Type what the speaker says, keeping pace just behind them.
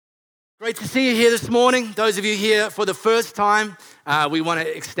Great to see you here this morning. Those of you here for the first time, we want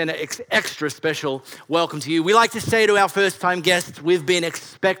to extend an extra special welcome to you. We like to say to our first-time guests, we've been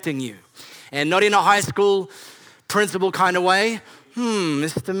expecting you. And not in a high school principal kind of way.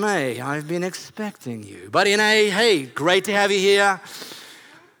 Mr. May, I've been expecting you. But in a, hey, great to have you here.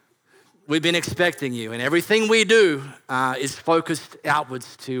 We've been expecting you. And everything we do is focused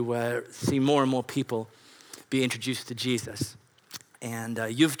outwards to see more and more people be introduced to Jesus. And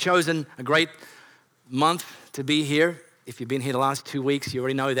you've chosen a great month to be here. If you've been here the last 2 weeks, you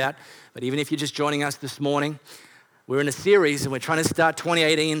already know that. But even if you're just joining us this morning, we're in a series and we're trying to start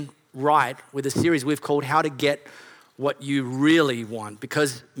 2018 right with a series we've called How to Get What You Really Want.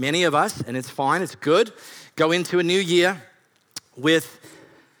 Because many of us, and it's fine, it's good, go into a new year with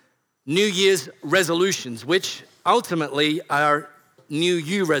New Year's resolutions, which ultimately are New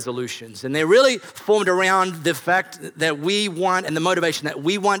You resolutions. And they're really formed around the fact that we want, and the motivation that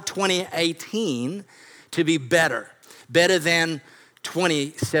we want 2018 to be better than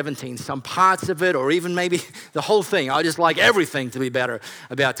 2017. Some parts of it, or even maybe the whole thing. I just like everything to be better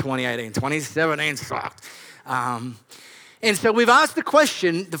about 2018. 2017 sucked. And so we've asked the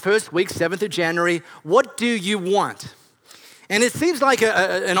question the first week, 7th of January, what do you want? And it seems like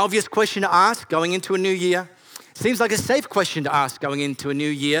an obvious question to ask going into a new year. Seems like a safe question to ask going into a new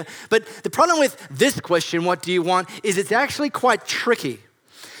year. But the problem with this question, what do you want, is it's actually quite tricky.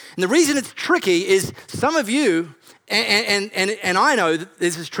 And the reason it's tricky is some of you, and I know that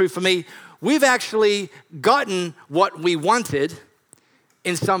this is true for me, we've actually gotten what we wanted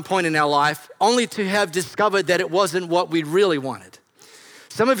in some point in our life, only to have discovered that it wasn't what we really wanted.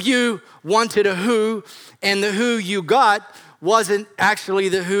 Some of you wanted a who, and the who you got wasn't actually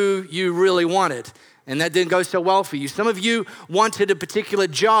the who you really wanted. And that didn't go so well for you. Some of you wanted a particular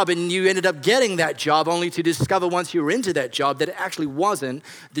job and you ended up getting that job only to discover once you were into that job that it actually wasn't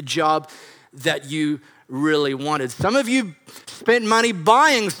the job that you really wanted. Some of you spent money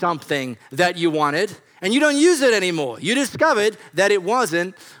buying something that you wanted and you don't use it anymore. You discovered that it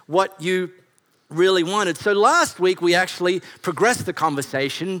wasn't what you really wanted. So last week we actually progressed the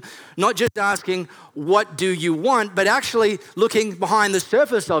conversation, not just asking what do you want, but actually looking behind the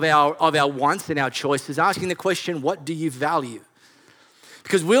surface of our wants and our choices, asking the question, what do you value?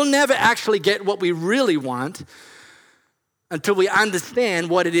 Because we'll never actually get what we really want until we understand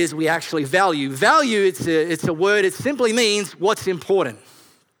what it is we actually value. Value, it's a word, it simply means what's important.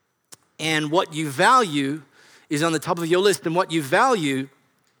 And what you value is on the top of your list, and what you value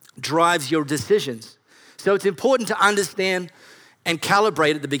drives your decisions. So it's important to understand and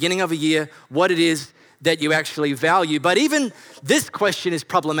calibrate at the beginning of a year what it is that you actually value. But even this question is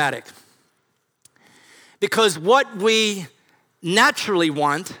problematic because what we naturally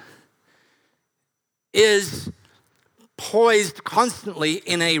want is poised constantly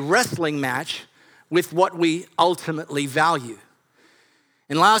in a wrestling match with what we ultimately value.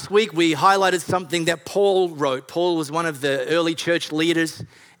 And last week we highlighted something that Paul wrote. Paul was one of the early church leaders,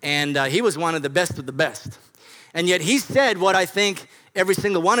 and he was one of the best of the best. And yet he said what I think every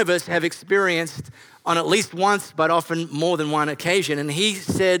single one of us have experienced on at least once, but often more than one occasion. And he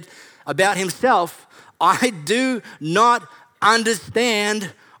said about himself, I do not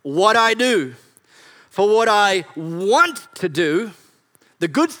understand what I do. For what I want to do, the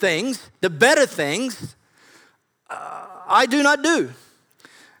good things, the better things, I do not do.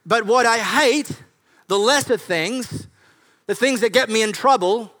 But what I hate, the lesser things, the things that get me in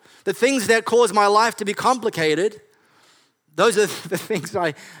trouble, the things that cause my life to be complicated, those are the things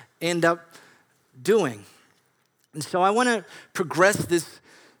I end up doing. And so I want to progress this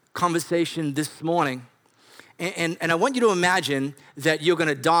conversation this morning. And I want you to imagine that you're going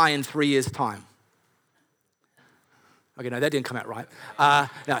to die in 3 years' time. Okay, no, that didn't come out right.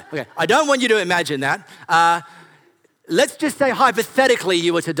 No, okay, I don't want you to imagine that. Let's just say hypothetically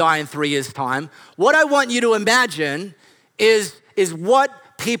you were to die in 3 years' time. What I want you to imagine is what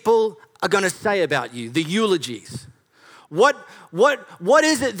people are going to say about you, the eulogies. What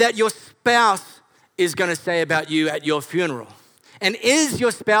is it that your spouse is going to say about you at your funeral? And is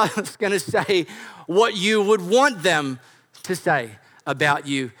your spouse going to say what you would want them to say about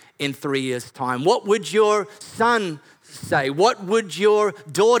you in 3 years' time? What would your son say? What would your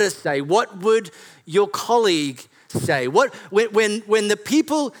daughter say? What would your colleague say? When the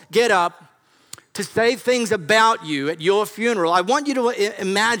people get up to say things about you at your funeral, I want you to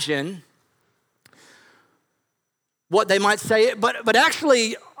imagine what they might say, but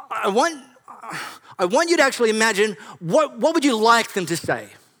actually, I want you to actually imagine what would you like them to say.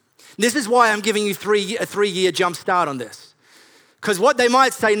 This is why I'm giving you a 3-year jump start on this. Because what they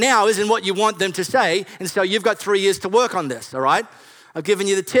might say now isn't what you want them to say, and so you've got 3 years to work on this, all right? I've given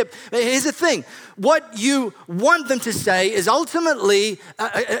you the tip. But here's the thing. What you want them to say is ultimately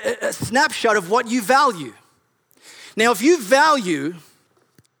a snapshot of what you value. Now, if you value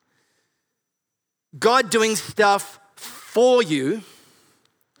God doing stuff for you,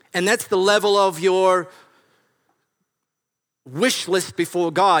 and that's the level of your wish list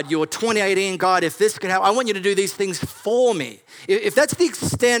before God, your 2018 God, if this could happen, I want you to do these things for me. If that's the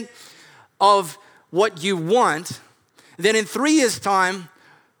extent of what you want, then in 3 years' time,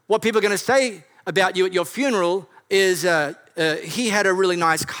 what people are going to say about you at your funeral is he had a really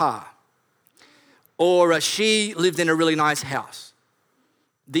nice car, or she lived in a really nice house.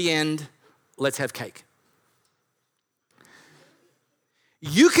 The end. Let's have cake.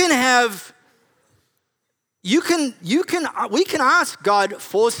 We can ask God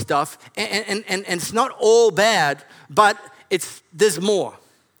for stuff, and it's not all bad, but there's more.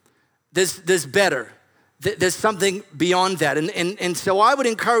 There's better. There's something beyond that. And so I would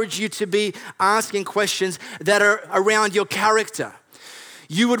encourage you to be asking questions that are around your character.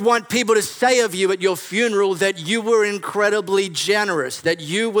 You would want people to say of you at your funeral that you were incredibly generous, that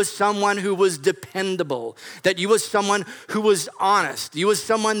you were someone who was dependable, that you were someone who was honest, you were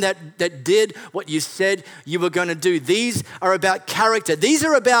someone that did what you said you were going to do. These are about character. These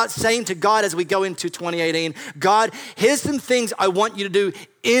are about saying to God as we go into 2018, God, here's some things I want you to do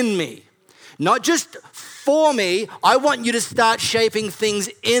in me. Not just for me, I want you to start shaping things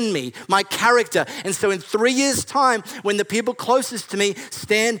in me, my character. And so in 3 years' time, when the people closest to me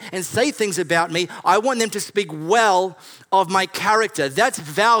stand and say things about me, I want them to speak well of my character. That's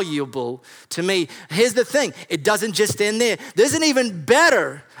valuable to me. Here's the thing, it doesn't just end there. There's an even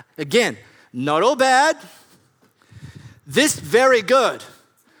better, again, not all bad, this very good,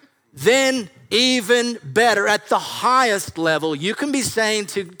 then even better. At the highest level, you can be saying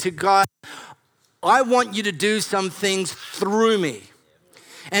to God, I want you to do some things through me.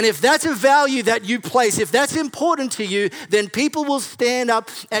 And if that's a value that you place, if that's important to you, then people will stand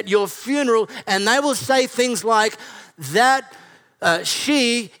up at your funeral and they will say things like that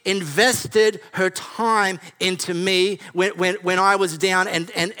she invested her time into me when I was down,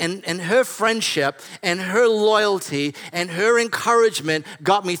 and her friendship and her loyalty and her encouragement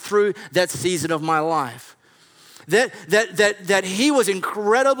got me through that season of my life. That he was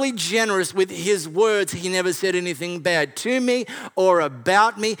incredibly generous with his words. He never said anything bad to me or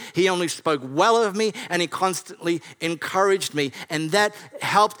about me. He only spoke well of me, and he constantly encouraged me. And that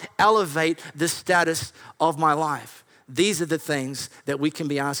helped elevate the status of my life. These are the things that we can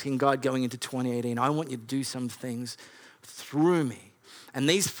be asking God going into 2018. I want you to do some things through me. And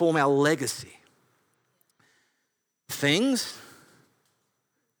these form our legacy. Things,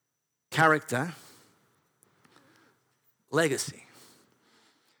 character, legacy.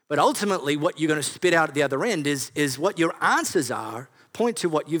 But ultimately, what you're going to spit out at the other end is what your answers are, point to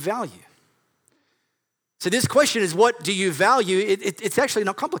what you value. So this question is, what do you value? It's actually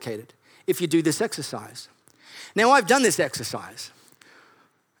not complicated if you do this exercise. Now, I've done this exercise.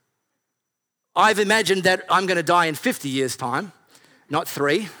 I've imagined that I'm going to die in 50 years' time, not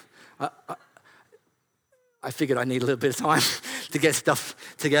 3. I figured I need a little bit of time to get stuff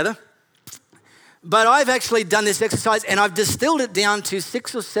together. But I've actually done this exercise, and I've distilled it down to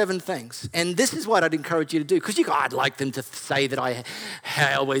 6 or 7 things. And this is what I'd encourage you to do. Because I'd like them to say that I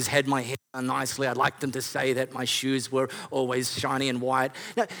always had my hair done nicely. I'd like them to say that my shoes were always shiny and white.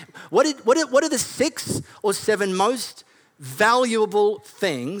 Now, what are the 6 or 7 most valuable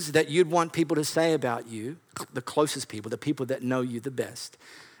things that you'd want people to say about you, the closest people, the people that know you the best,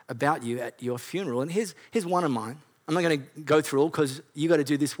 about you at your funeral? And here's one of mine. I'm not going to go through all because you got to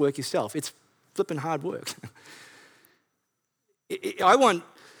do this work yourself. It's flipping hard work. I want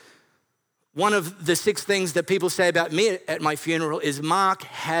one of the 6 things that people say about me at my funeral is Mark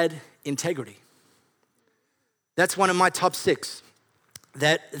had integrity. That's one of my top 6.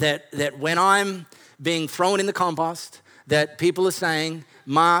 That when I'm being thrown in the compost, that people are saying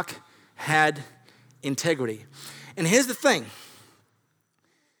Mark had integrity. And here's the thing.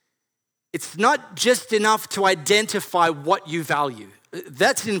 It's not just enough to identify what you value.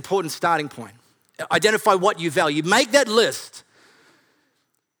 That's an important starting point. Identify what you value. Make that list.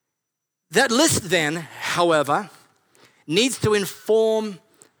 That list then, however, needs to inform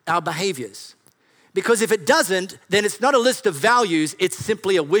our behaviors. Because if it doesn't, then it's not a list of values, it's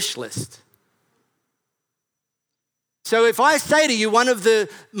simply a wish list. So if I say to you, one of the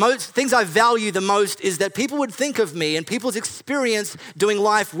most things I value the most is that people would think of me, and people's experience doing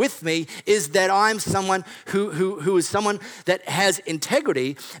life with me is that I'm someone who is someone that has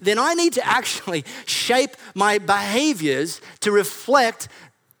integrity, then I need to actually shape my behaviors to reflect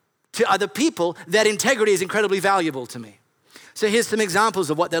to other people that integrity is incredibly valuable to me. So here's some examples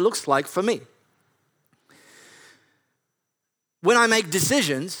of what that looks like for me. When I make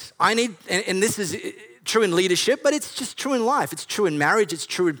decisions, I need, and this is true in leadership, but it's just true in life. It's true in marriage, it's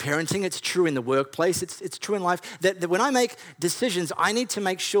true in parenting, it's true in the workplace, it's true in life, that when I make decisions, I need to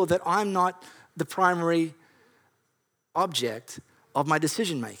make sure that I'm not the primary object of my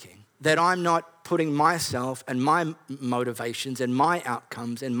decision making, that I'm not putting myself and my motivations and my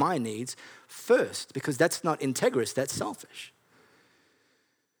outcomes and my needs first, because that's not integrous, that's selfish.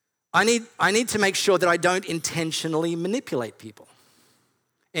 I need to make sure that I don't intentionally manipulate people.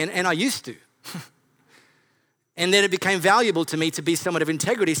 And I used to. And then it became valuable to me to be someone of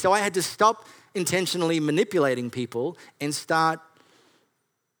integrity, so I had to stop intentionally manipulating people and start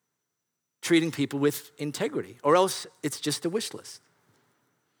treating people with integrity, or else it's just a wish list.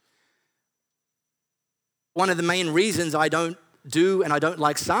 One of the main reasons I don't do and I don't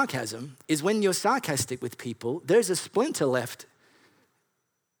like sarcasm is when you're sarcastic with people, there's a splinter left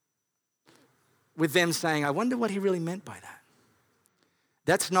with them saying, I wonder what he really meant by that.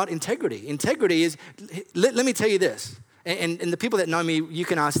 That's not integrity. Integrity is, let me tell you this, and the people that know me, you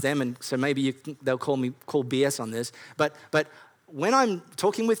can ask them, and so maybe they'll call BS on this, but when I'm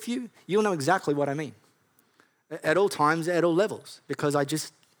talking with you, you'll know exactly what I mean. At all times, at all levels, because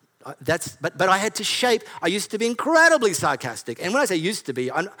but I had to shape. I used to be incredibly sarcastic. And when I say used to be,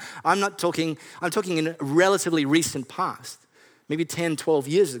 I'm talking in a relatively recent past, maybe 10, 12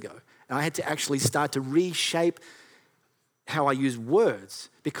 years ago. And I had to actually start to reshape how I use words,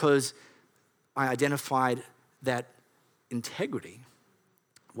 because I identified that integrity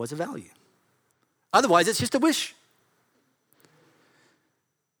was a value. Otherwise, it's just a wish.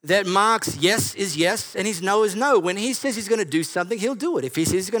 That Mark's yes is yes and his no is no. When he says he's going to do something, he'll do it. If he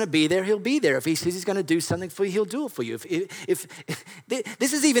says he's going to be there, he'll be there. If he says he's going to do something for you, he'll do it for you. If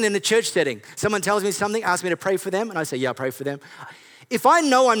this is even in a church setting. Someone tells me something, asks me to pray for them, and I say, yeah, I'll pray for them. If I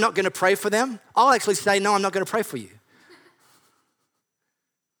know I'm not going to pray for them, I'll actually say, no, I'm not going to pray for you.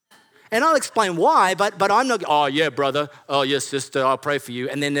 And I'll explain why, but I'm not, oh yeah, brother, oh yes, sister, I'll pray for you,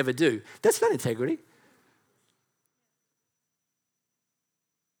 and then never do. That's not integrity.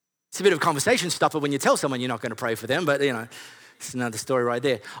 It's a bit of a conversation stopper when you tell someone you're not going to pray for them, but it's another story right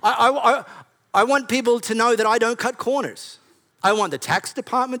there. I want people to know that I don't cut corners. I want the tax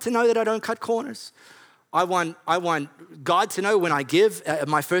department to know that I don't cut corners. I want God to know when I give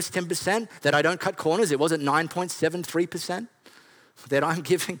my first 10% that I don't cut corners. It wasn't 9.73%, that I'm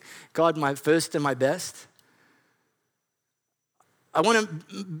giving God my first and my best. I want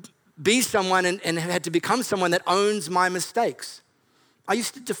to be someone and had to become someone that owns my mistakes. I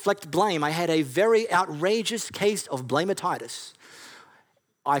used to deflect blame. I had a very outrageous case of blamatitis.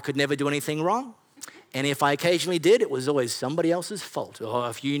 I could never do anything wrong. And if I occasionally did, it was always somebody else's fault. Oh,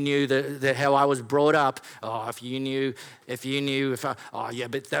 if you knew how I was brought up. Oh, if you knew, oh yeah,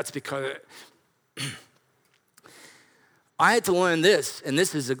 but that's because. I had to learn this, and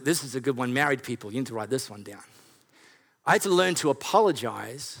this is a good one, married people. You need to write this one down. I had to learn to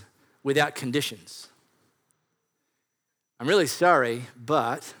apologize without conditions. I'm really sorry,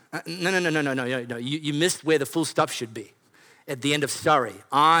 but no. You missed where the full stop should be. At the end of sorry.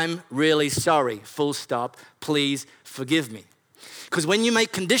 I'm really sorry, full stop. Please forgive me. Because when you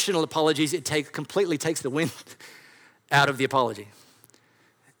make conditional apologies, it completely takes the wind out of the apology.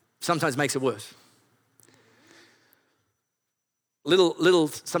 Sometimes makes it worse. Little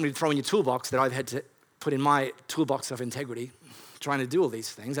something to throw in your toolbox that I've had to put in my toolbox of integrity, trying to do all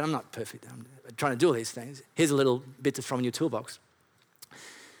these things, and I'm not perfect, I'm trying to do all these things. Here's a little bit to throw in your toolbox.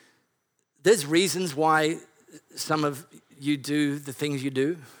 There's reasons why some of you do the things you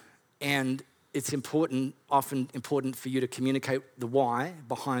do, and it's often important for you to communicate the why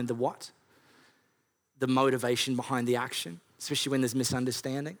behind the what, the motivation behind the action, especially when there's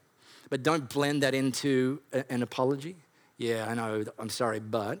misunderstanding. But don't blend that into an apology. Yeah, I know, I'm sorry,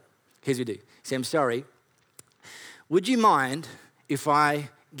 but here's what you do. Say, I'm sorry. Would you mind if I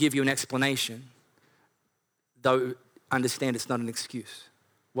give you an explanation, though understand it's not an excuse?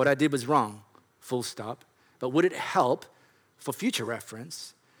 What I did was wrong, full stop. But would it help for future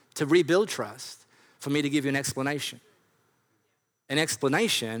reference to rebuild trust for me to give you an explanation? An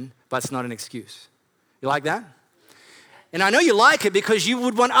explanation, but it's not an excuse. You like that? And I know you like it because you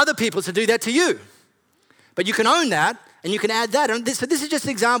would want other people to do that to you. But you can own that and you can add that. And so this is just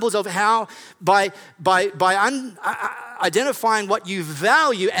examples of how by identifying what you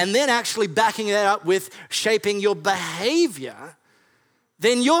value and then actually backing that up with shaping your behavior,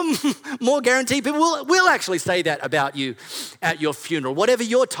 then you're more guaranteed people will actually say that about you at your funeral, whatever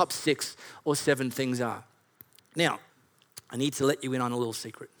your top 6 or 7 things are. Now, I need to let you in on a little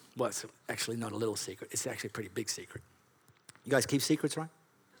secret. Well, it's actually not a little secret. It's actually a pretty big secret. You guys keep secrets, right?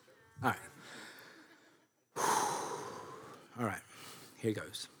 All right. All right, here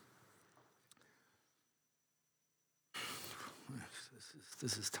goes.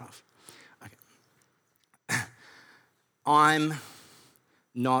 This is tough. Okay. I'm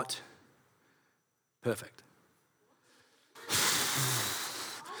not perfect.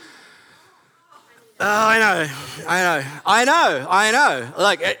 Oh, I know.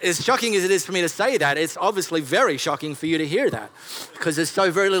 Like, as shocking as it is for me to say that, it's obviously very shocking for you to hear that, because there's so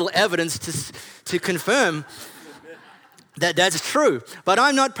very little evidence to confirm that that's true. But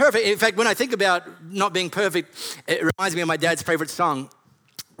I'm not perfect. In fact, when I think about not being perfect, it reminds me of my dad's favorite song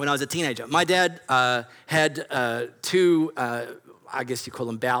when I was a teenager. My dad had two, I guess you call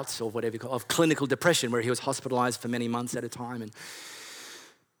them bouts or whatever you call, of clinical depression, where he was hospitalized for many months at a time. And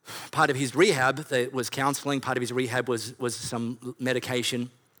part of his rehab was counseling, part of his rehab was some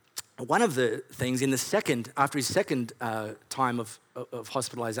medication. One of the things after his second time of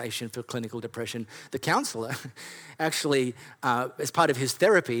hospitalization for clinical depression, the counselor actually, as part of his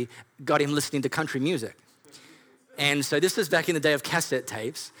therapy, got him listening to country music. And so this was back in the day of cassette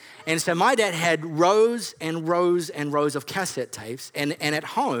tapes. And so my dad had rows and rows and rows of cassette tapes. And at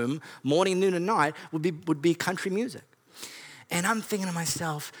home, morning, noon, and night would be country music. And I'm thinking to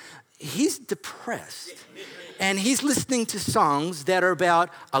myself, he's depressed. And he's listening to songs that are about,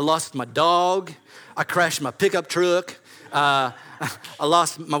 I lost my dog, I crashed my pickup truck, my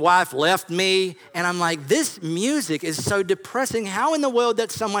wife left me. And I'm like, this music is so depressing. How in the world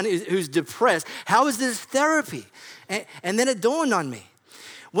that someone who's depressed, how is this therapy? And then it dawned on me.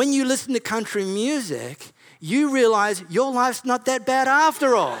 When you listen to country music, you realize your life's not that bad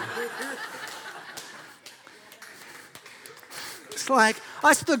after all. It's like,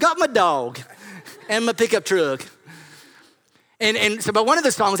 I still got my dog and my pickup truck. And so, but one of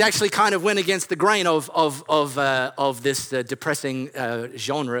the songs actually kind of went against the grain of this depressing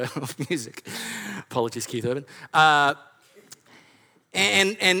genre of music. Apologies, Keith Urban.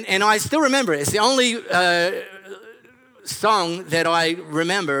 And I still remember it. It's the only song that I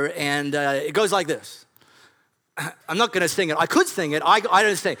remember, and it goes like this. I'm not going to sing it. I could sing it. I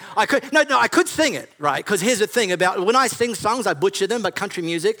don't sing. I could sing it, right? Because here's the thing about when I sing songs, I butcher them, but country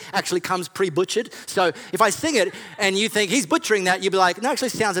music actually comes pre-butchered. So if I sing it and you think he's butchering that, you'd be like, no, actually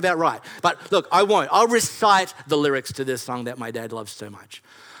sounds about right. But look, I won't. I'll recite the lyrics to this song that my dad loves so much.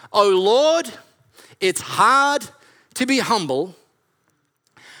 Oh Lord, it's hard to be humble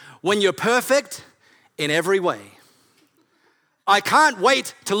when you're perfect in every way. I can't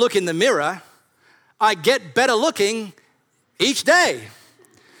wait to look in the mirror. I get better looking each day.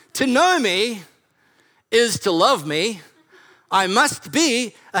 To know me is to love me. I must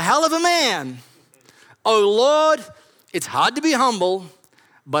be a hell of a man. Oh Lord, it's hard to be humble,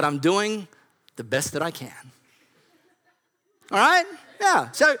 but I'm doing the best that I can. All right? Yeah.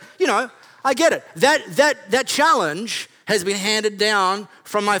 So, I get it. That challenge has been handed down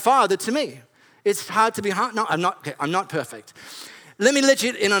from my father to me. It's hard to be humble. No, I'm not perfect. Let me let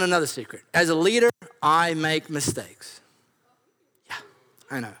you in on another secret. As a leader, I make mistakes. Yeah,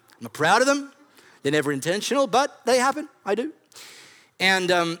 I know. I'm not proud of them. They're never intentional, but they happen. I do. And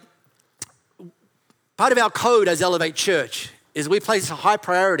part of our code as Elevate Church is we place a high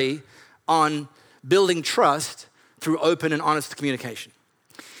priority on building trust through open and honest communication.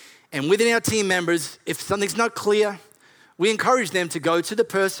 And within our team members, if something's not clear, we encourage them to go to the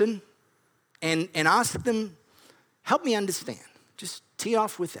person and ask them, help me understand. Just tee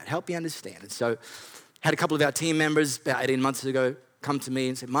off with that, help me understand. And so had a couple of our team members about 18 months ago come to me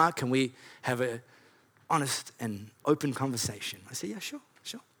and say, Mark, can we have an honest and open conversation? I said, yeah, sure.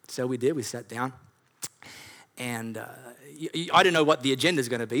 So we did, we sat down. And I don't know what the agenda is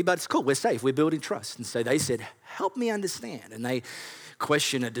going to be, but it's cool, we're safe, we're building trust. And so they said, help me understand. And they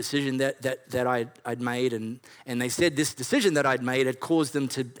questioned a decision that I'd made. And they said this decision that I'd made had caused them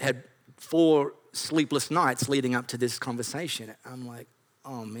to have 4 sleepless nights leading up to this conversation. I'm like,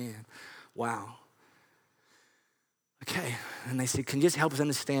 oh man, wow. Okay, and they said, can you just help us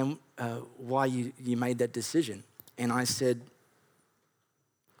understand why you made that decision? And I said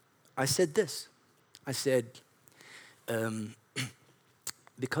this. I said,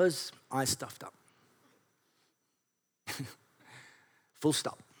 because I stuffed up. Full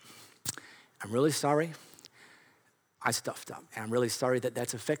stop. I'm really sorry. I stuffed up. And I'm really sorry that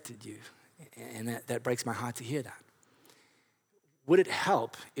that's affected you. And that breaks my heart to hear that. Would it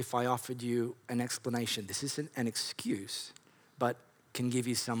help if I offered you an explanation? This isn't an excuse, but can give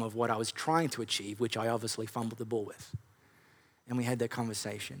you some of what I was trying to achieve, which I obviously fumbled the ball with. And we had that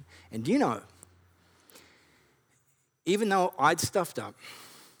conversation. And do you know, even though I'd stuffed up,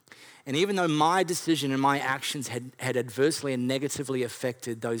 And even though my decision and my actions had adversely and negatively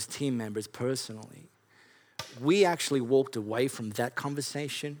affected those team members personally, we actually walked away from that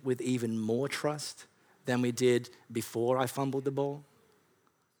conversation with even more trust than we did before I fumbled the ball.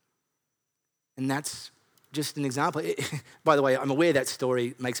 And that's just an example. By the way, I'm aware that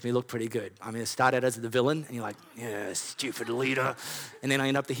story makes me look pretty good. I mean, it started as the villain, and you're like, yeah, stupid leader. And then I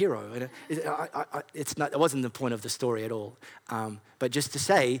end up the hero. It wasn't the point of the story at all. But just to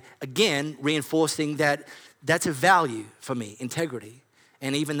say, again, reinforcing that that's a value for me, integrity.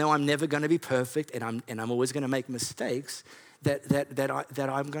 And even though I'm never going to be perfect, and I'm always going to make mistakes, that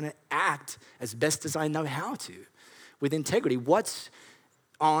I'm going to act as best as I know how to with integrity. What's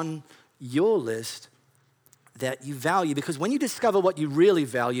on your list that you value? Because when you discover what you really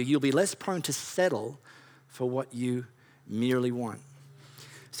value, you'll be less prone to settle for what you merely want.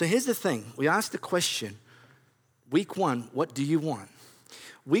 So here's the thing. We asked the question, week 1, what do you want?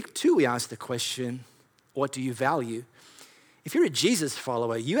 Week 2, we asked the question, what do you value? If you're a Jesus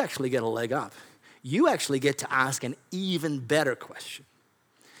follower, you actually get a leg up. You actually get to ask an even better question.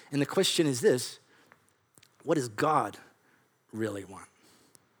 And the question is this: what does God really want?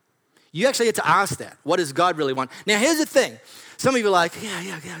 You actually get to ask that. What does God really want? Now, here's the thing. Some of you are like,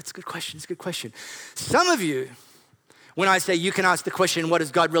 yeah, it's a good question. Some of you, when I say you can ask the question, what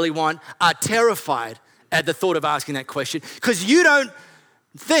does God really want, are terrified at the thought of asking that question because you don't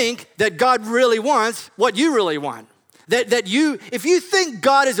think that God really wants what you really want. If you think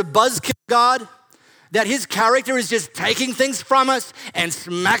God is a buzzkill God, that his character is just taking things from us and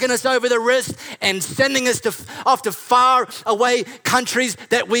smacking us over the wrist and sending us off to far away countries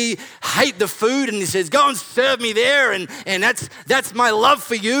that we hate the food, and he says, go and serve me there, and that's my love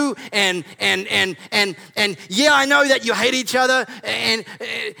for you, and yeah, I know that you hate each other,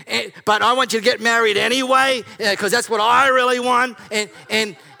 but I want you to get married anyway, because that's what I really want,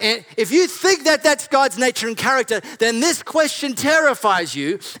 and if you think that that's God's nature and character, then this question terrifies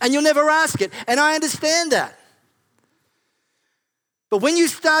you and you'll never ask it. And I understand that. But when you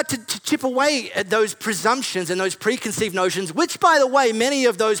start to chip away at those presumptions and those preconceived notions, which, by the way, many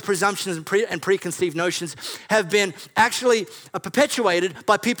of those presumptions and preconceived notions have been actually perpetuated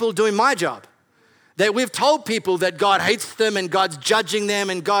by people doing my job. That we've told people that God hates them and God's judging them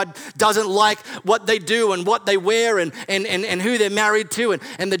and God doesn't like what they do and what they wear and who they're married to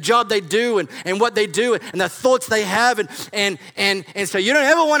and the job they do and what they do and the thoughts they have. And so you don't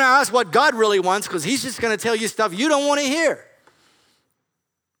ever want to ask what God really wants, because he's just going to tell you stuff you don't want to hear.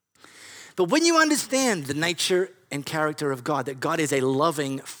 But when you understand the nature and character of God, that God is a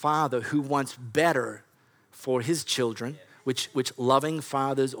loving father who wants better for his children, which loving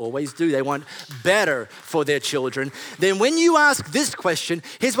fathers always do. They want better for their children. Then when you ask this question,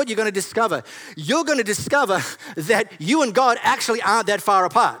 here's what you're going to discover. You're going to discover that you and God actually aren't that far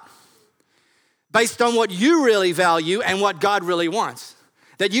apart based on what you really value and what God really wants.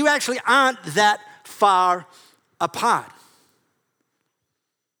 That you actually aren't that far apart.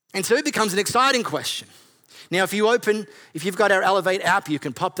 And so it becomes an exciting question. Now, if you've got our Elevate app, you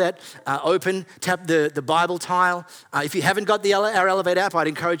can pop that open, tap the Bible tile. If you haven't got our Elevate app, I'd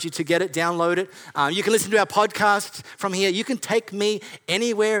encourage you to get it, download it. You can listen to our podcasts from here. You can take me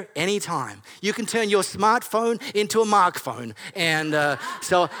anywhere, anytime. You can turn your smartphone into a Mark phone. And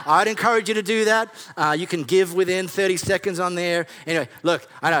so I'd encourage you to do that. You can give within 30 seconds on there. Anyway, look,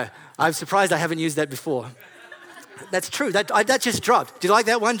 I know, I'm surprised I haven't used that before. That's true, that just dropped. Do you like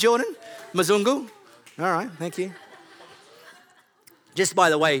that one, Jordan? Mzungu? All right, thank you. Just by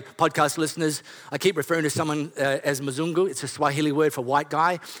the way, podcast listeners, I keep referring to someone as Mzungu. It's a Swahili word for white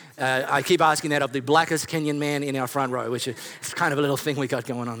guy. I keep asking that of the blackest Kenyan man in our front row, which is kind of a little thing we got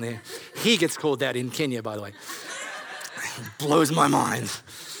going on there. He gets called that in Kenya, by the way. Blows my mind.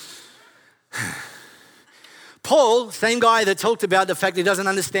 Paul, same guy that talked about the fact he doesn't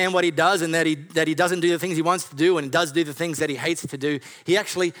understand what he does and that he doesn't do the things he wants to do and does do the things that he hates to do. He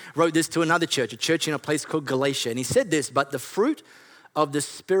actually wrote this to another church, a church in a place called Galatia. And he said this, but the fruit of the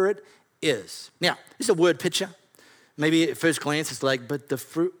Spirit is. Now, this is a word picture. Maybe at first glance it's like, but the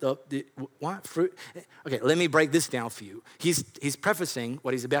fruit of the, what? Fruit? Okay, let me break this down for you. He's prefacing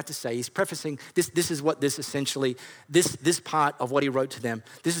what he's about to say. He's prefacing, this is what this essentially, this part of what he wrote to them,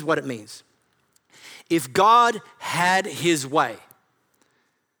 this is what it means. If God had his way,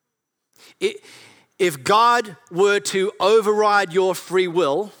 if God were to override your free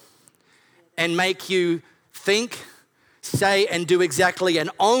will and make you think, say, and do exactly and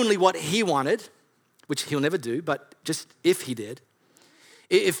only what he wanted, which he'll never do, but just if he did,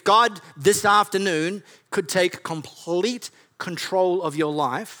 if God this afternoon could take complete control of your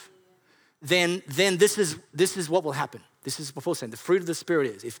life, then this is what will happen. This is before saying the fruit of the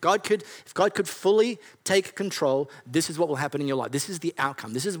Spirit is. If God could fully take control, this is what will happen in your life. This is the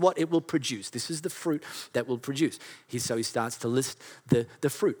outcome. This is what it will produce. This is the fruit that will produce. So he starts to list the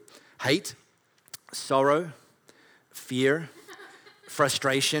fruit. Hate, sorrow, fear,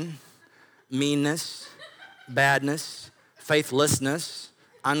 frustration, meanness, badness, faithlessness,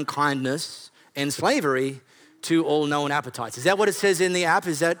 unkindness, and slavery to all known appetites. Is that what it says in the app?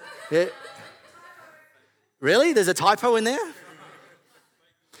 Is that it? Really? There's a typo in there?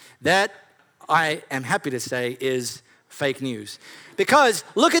 That, I am happy to say, is fake news. Because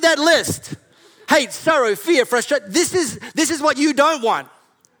look at that list. Hate, sorrow, fear, frustration. This is what you don't want,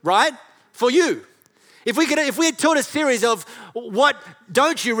 right? For you. If we had taught a series of what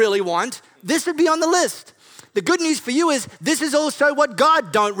don't you really want, this would be on the list. The good news for you is this is also what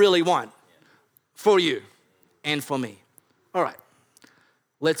God don't really want for you and for me. All right,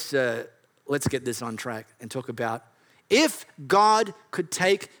 let's get this on track and talk about if God could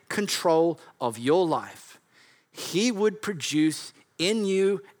take control of your life, he would produce in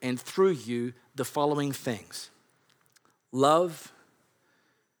you and through you the following things: love,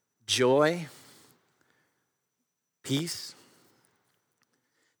 joy, peace.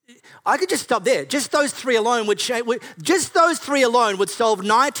 I could just stop there. Just those three alone would solve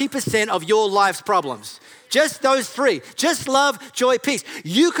 90% of your life's problems. Just those three. Just love, joy, peace.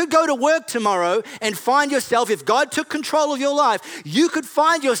 You could go to work tomorrow and find yourself, if God took control of your life, you could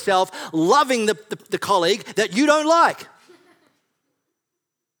find yourself loving the colleague that you don't like.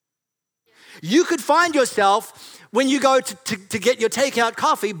 You could find yourself, when you go to get your takeout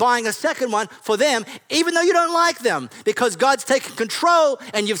coffee, buying a second one for them, even though you don't like them, because God's taken control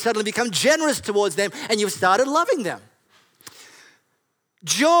and you've suddenly become generous towards them and you've started loving them.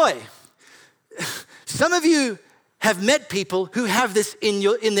 Joy. Some of you have met people who have this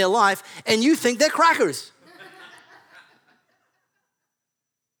in their life and you think they're crackers.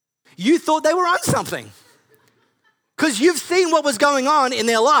 You thought they were on something because you've seen what was going on in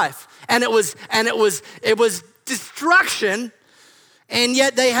their life, and it was destruction, and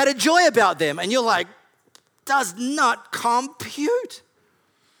yet they had a joy about them, and you're like, does not compute.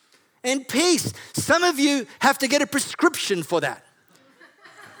 And peace. Some of you have to get a prescription for that.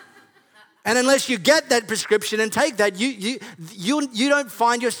 And unless you get that prescription and take that, you don't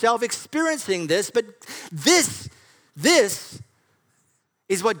find yourself experiencing this. But this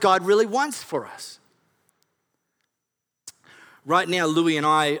is what God really wants for us. Right now, Louis and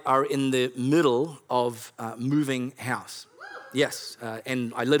I are in the middle of moving house. Yes,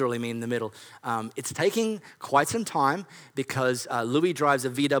 and I literally mean the middle. It's taking quite some time because Louis drives a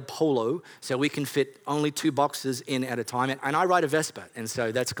VW Polo, so we can fit only 2 boxes in at a time. And I ride a Vespa, and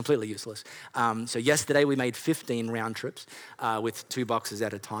so that's completely useless. So yesterday we made 15 round trips with 2 boxes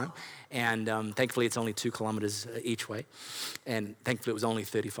at a time. And thankfully it's only 2 kilometers each way. And thankfully it was only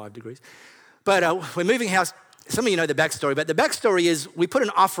 35 degrees. But we're moving house. Some of you know the backstory, but the backstory is we put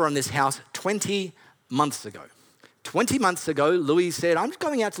an offer on this house 20 months ago. 20 months ago, Louis said, I'm just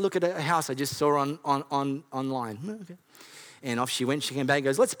going out to look at a house I just saw online. Okay. And off she went. She came back and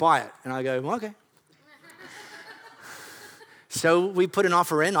goes, let's buy it. And I go, well, okay. So we put an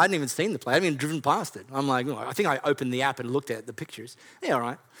offer in. I hadn't even seen the place. I hadn't even driven past it. I'm like, I think I opened the app and looked at the pictures. Yeah, all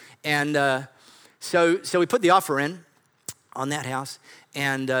right. And so we put the offer in on that house.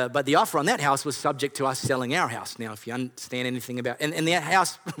 And but the offer on that house was subject to us selling our house. Now, if you understand anything about, and the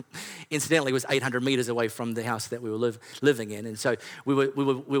house, incidentally, was 800 meters away from the house that we were living in, and so we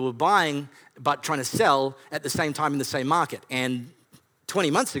were buying, but trying to sell at the same time in the same market. And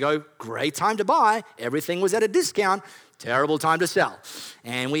 20 months ago, great time to buy. Everything was at a discount. Terrible time to sell.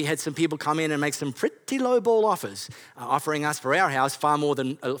 And we had some people come in and make some pretty low ball offers, offering us for our house far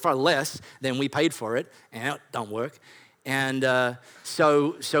less than we paid for it, and it don't work. And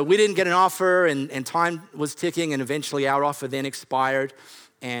so we didn't get an offer, and time was ticking, and eventually our offer then expired.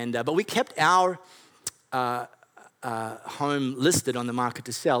 And but we kept our home listed on the market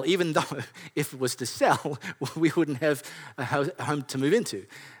to sell, even though if it was to sell, we wouldn't have a home to move into.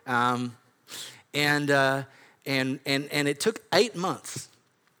 And it took 8 months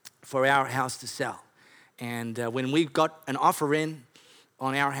for our house to sell. And when we got an offer in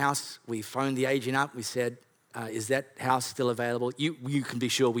on our house, we phoned the agent up. We said, is that house still available? You can be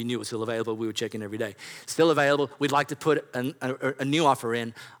sure we knew it was still available. We were checking every day. Still available. We'd like to put a new offer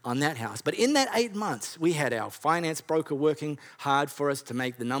in on that house. But in that 8 months, we had our finance broker working hard for us to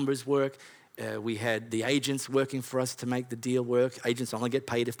make the numbers work. We had the agents working for us to make the deal work. Agents only get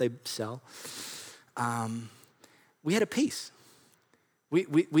paid if they sell. We had a peace.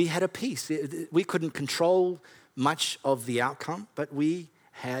 We had a peace. We couldn't control much of the outcome, but we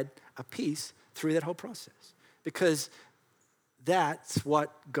had a peace through that whole process. Because that's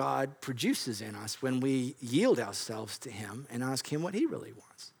what God produces in us when we yield ourselves to him and ask him what he really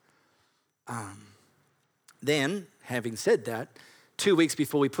wants. Then, having said that, 2 weeks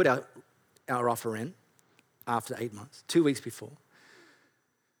before we put our offer in, after 8 months, 2 weeks before,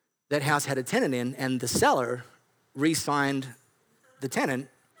 that house had a tenant in, and the seller re-signed the tenant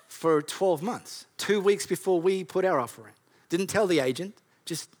for 12 months, 2 weeks before we put our offer in. Didn't tell the agent,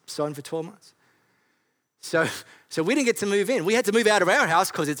 just signed for 12 months. So we didn't get to move in. We had to move out of our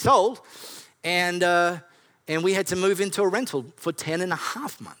house because it sold, and we had to move into a rental for 10 and a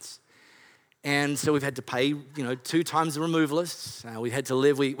half months. And so we've had to pay, 2 times the removalists. We had to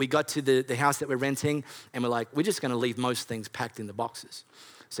live, we got to the house that we're renting, and we're like, we're just gonna leave most things packed in the boxes.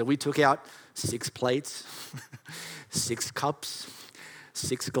 So we took out 6 plates, 6 cups,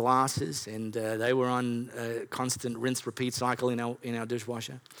 6 glasses, and they were on a constant rinse repeat cycle in our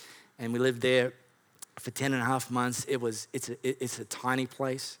dishwasher. And we lived there for 10 and a half months. It's a tiny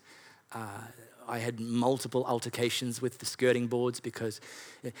place. I had multiple altercations with the skirting boards because,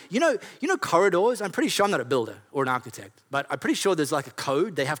 corridors, I'm pretty sure, I'm not a builder or an architect, but I'm pretty sure there's like a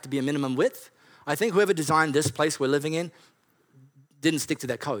code. They have to be a minimum width. I think whoever designed this place we're living in didn't stick to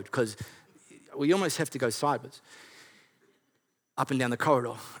that code because we almost have to go sideways up and down the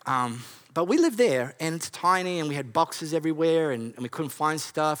corridor. But we lived there, and it's tiny, and we had boxes everywhere, and we couldn't find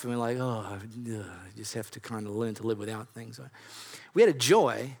stuff, and we're like, you just have to kind of learn to live without things. We had a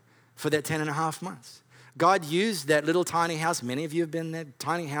joy for that 10 and a half months. God used that little tiny house, many of you have been in that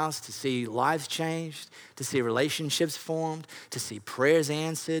tiny house, to see lives changed, to see relationships formed, to see prayers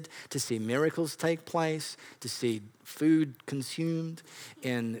answered, to see miracles take place, to see food consumed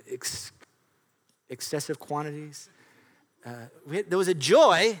in excessive quantities. There was a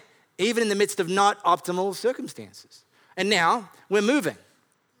joy even in the midst of not optimal circumstances. And now we're moving.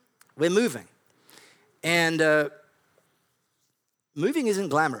 And moving isn't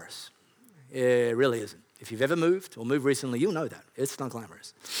glamorous. It really isn't. If you've ever moved or moved recently, you'll know that. It's not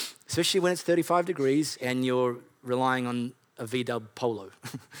glamorous. Especially when it's 35 degrees and you're relying on a VW Polo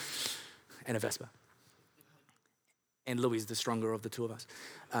and a Vespa. And Louis is the stronger of the two of us.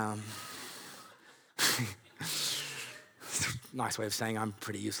 Nice way of saying I'm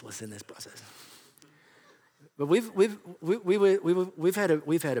pretty useless in this process. But we've had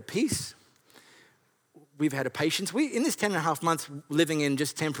a peace. We've had a patience. In this 10 and a half months living in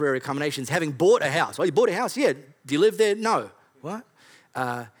just temporary accommodations, having bought a house. Oh, you bought a house? Yeah. Do you live there? No. What?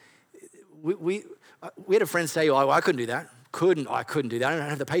 We had a friend say, oh, I couldn't do that. I couldn't do that. I don't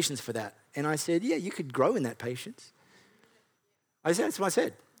have the patience for that. And I said, yeah, you could grow in that patience. That's what I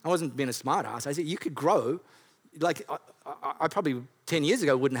said. I wasn't being a smart ass. I said, you could grow. Like, I probably 10 years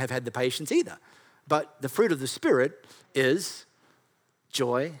ago wouldn't have had the patience either. But the fruit of the Spirit is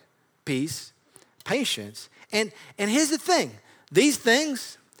joy, peace, patience. And here's the thing. These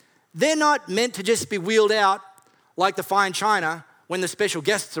things, they're not meant to just be wheeled out like the fine china when the special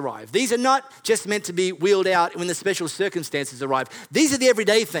guests arrive. These are not just meant to be wheeled out when the special circumstances arrive. These are the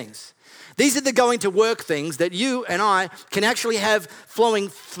everyday things. These are the going to work things that you and I can actually have flowing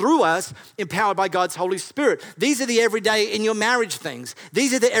through us, empowered by God's Holy Spirit. These are the everyday in your marriage things.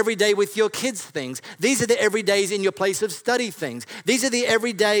 These are the everyday with your kids things. These are the everydays in your place of study things. These are the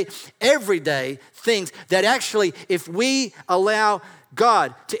everyday things that actually, if we allow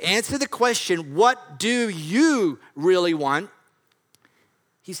God to answer the question, what do you really want?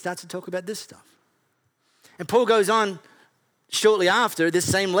 He starts to talk about this stuff. And Paul goes on shortly after this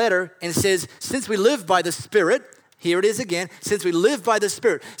same letter and says, since we live by the Spirit, here it is again, since we live by the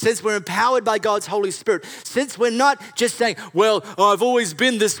Spirit, since we're empowered by God's Holy Spirit, since we're not just saying, well, I've always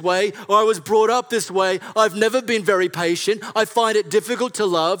been this way, or I was brought up this way, I've never been very patient, I find it difficult to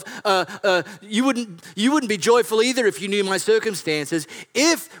love, you wouldn't be joyful either if you knew my circumstances.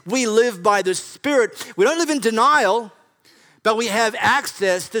 If we live by the Spirit, we don't live in denial, but we have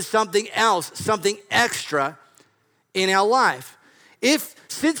access to something else, something extra in our life.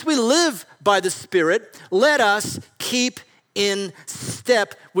 Since we live by the Spirit, let us keep in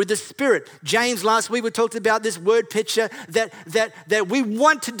step with the Spirit. James, last week we talked about this word picture that we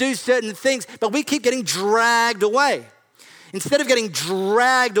want to do certain things, but we keep getting dragged away. Instead of getting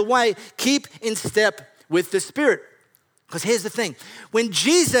dragged away, keep in step with the Spirit. Because here's the thing. When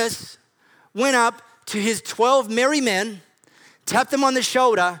Jesus went up to his 12 merry men, tapped them on the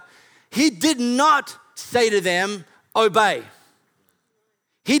shoulder, he did not say to them, obey.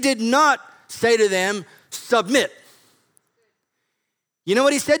 He did not say to them, submit. You know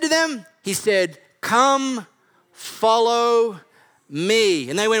what he said to them? He said, come, follow me.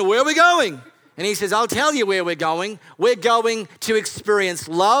 And they went, where are we going? And he says, I'll tell you where we're going. We're going to experience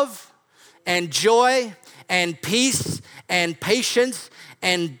love and joy and peace and patience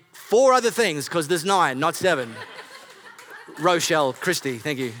and 4 other things, because there's 9, not 7. Rochelle, Christy,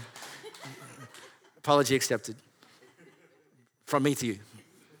 thank you. Apology accepted. From me to you.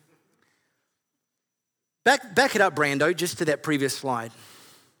 Back it up, Brando, just to that previous slide.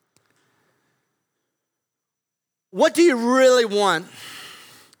 What do you really want?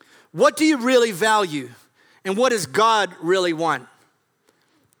 What do you really value? And what does God really want?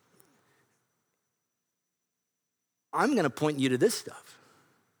 I'm going to point you to this stuff.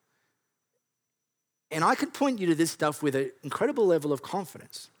 And I could point you to this stuff with an incredible level of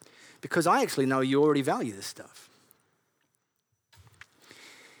confidence because I actually know you already value this stuff.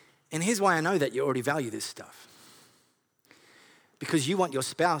 And here's why I know that you already value this stuff. Because you want your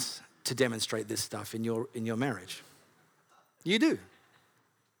spouse to demonstrate this stuff in your marriage. You do.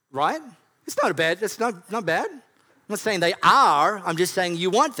 Right? It's not bad. It's not bad. I'm not saying they are. I'm just saying you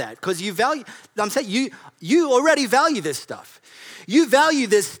want that because you value. I'm saying you already value this stuff. You value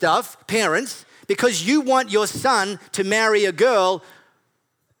this stuff, parents, because you want your son to marry a girl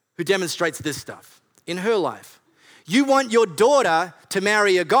who demonstrates this stuff in her life. You want your daughter to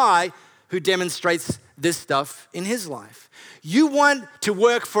marry a guy who demonstrates this stuff in his life. You want to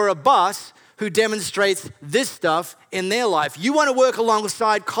work for a boss who demonstrates this stuff in their life. You want to work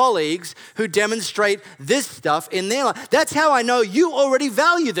alongside colleagues who demonstrate this stuff in their life. That's how I know you already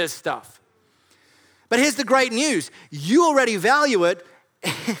value this stuff. But here's the great news. You already value it,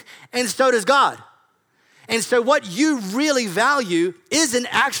 and so does God. And so what you really value isn't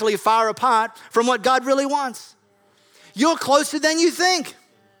actually far apart from what God really wants. You're closer than you think.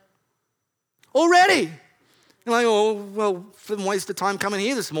 Already. You're like, oh, well, didn't waste the time coming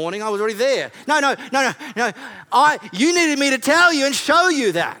here this morning. I was already there. No. You needed me to tell you and show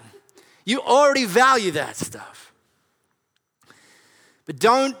you that. You already value that stuff. But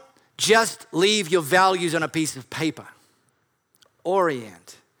don't just leave your values on a piece of paper.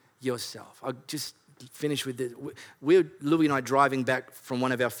 Orient yourself. I'll just finish with this. Louis and I driving back from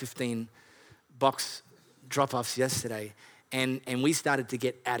one of our 15 box drop-offs yesterday, and we started to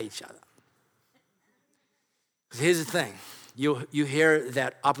get at each other. Here's the thing. You hear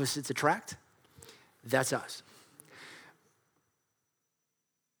that opposites attract? That's us.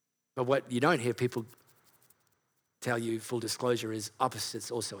 But what you don't hear people tell you, full disclosure, is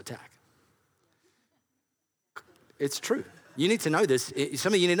opposites also attack. It's true. You need to know this.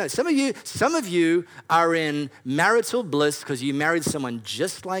 Some of you need to know. Some of you are in marital bliss because you married someone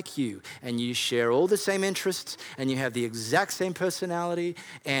just like you, and you share all the same interests, and you have the exact same personality,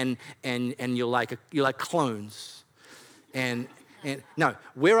 and you're like clones. And no,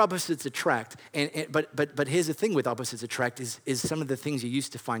 where opposites attract. But here's the thing with opposites attract is some of the things you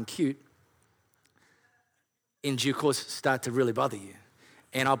used to find cute, in due course, start to really bother you,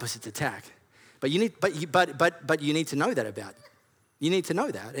 and opposites attack. But you need to know that about it. You need to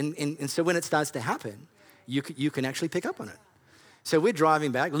know that. And so when it starts to happen, you can actually pick up on it. So we're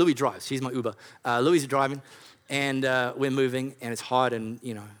driving back. Louis drives. He's my Uber. Louis is driving, and we're moving, and it's hot, and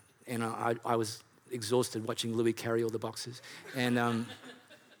I was exhausted watching Louis carry all the boxes. And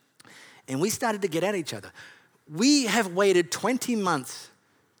we started to get at each other. We have waited 20 months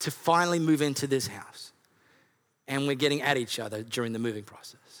to finally move into this house. And we're getting at each other during the moving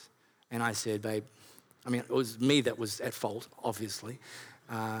process. And I said, babe, it was me that was at fault, obviously.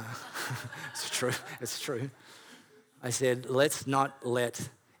 It's true. I said, let's not let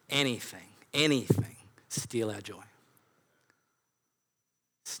anything steal our joy.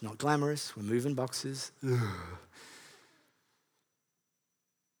 It's not glamorous. We're moving boxes. Ugh.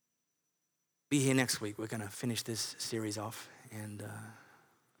 Be here next week. We're going to finish this series off. And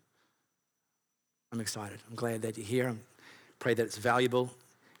I'm excited. I'm glad that you're here. I pray that it's valuable.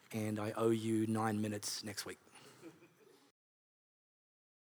 And I owe you 9 minutes next week.